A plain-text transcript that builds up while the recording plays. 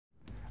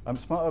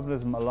Smart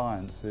Urbanism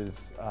Alliance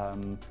is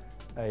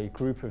a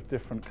group of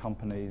different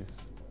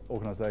companies,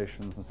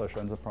 organisations and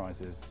social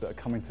enterprises that are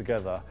coming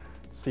together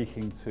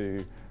seeking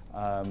to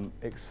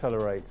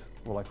accelerate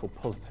what I call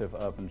positive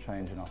urban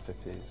change in our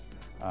cities.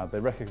 They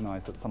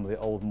recognise that some of the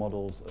old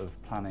models of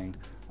planning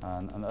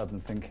and urban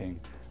thinking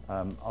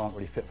aren't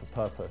really fit for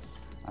purpose,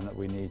 and that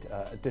we need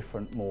a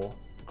different, more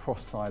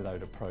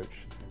cross-siloed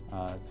approach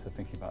to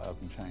thinking about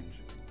urban change.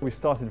 We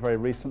started very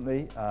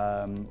recently.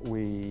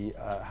 We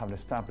have an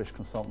established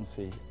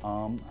consultancy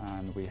arm,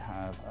 and we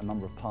have a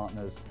number of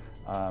partners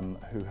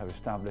who have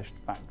established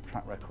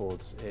track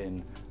records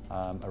in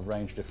a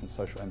range of different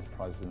social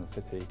enterprises in the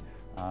city,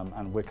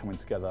 and we're coming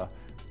together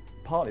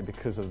partly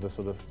because of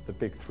the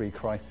big three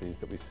crises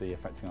that we see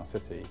affecting our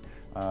city: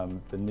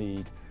 the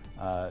need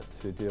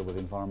to deal with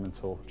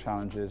environmental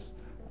challenges,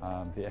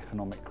 the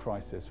economic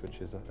crisis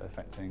which is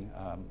affecting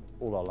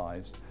all our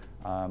lives,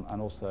 and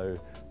also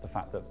the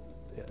fact that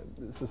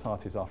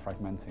societies are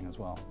fragmenting as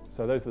well.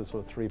 So those are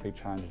the three big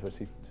challenges we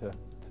seek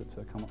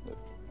to come up with.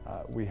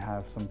 We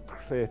have some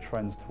clear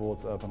trends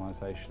towards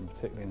urbanisation,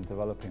 particularly in the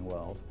developing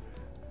world.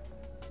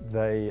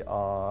 There's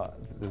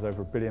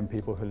over 1 billion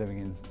people who are living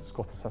in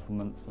squatter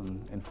settlements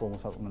and informal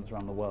settlements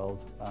around the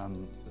world.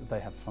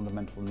 They have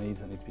fundamental needs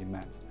that need to be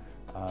met.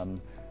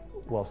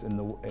 Whilst in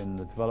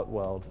the developed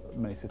world,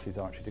 many cities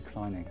are actually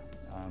declining.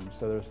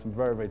 So there are some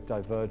very, very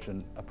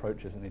divergent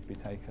approaches that need to be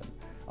taken.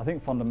 I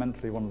think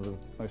fundamentally one of the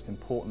most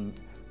important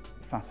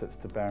facets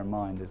to bear in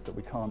mind is that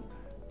we can't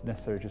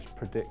necessarily just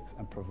predict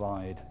and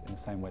provide in the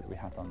same way that we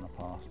have done in the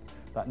past.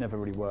 That never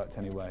really worked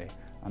anyway,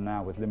 and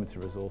now with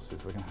limited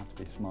resources we're going to have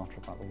to be smarter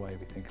about the way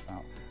we think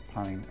about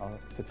planning our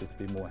cities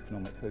to be more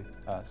economically,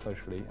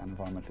 socially and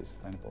environmentally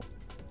sustainable.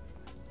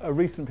 A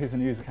recent piece of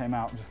news that came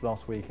out just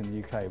last week in the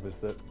UK was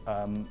that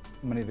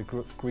many of the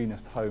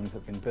greenest homes that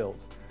have been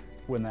built,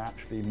 when they're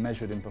actually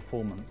measured in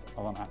performance,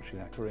 aren't actually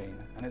that green.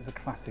 And it's a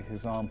classic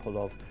example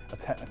of a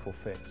technical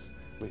fix,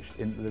 which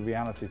in the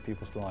reality of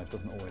people's lives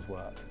doesn't always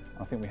work. And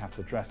I think we have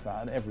to address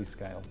that at every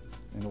scale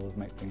in order to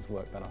make things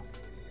work better.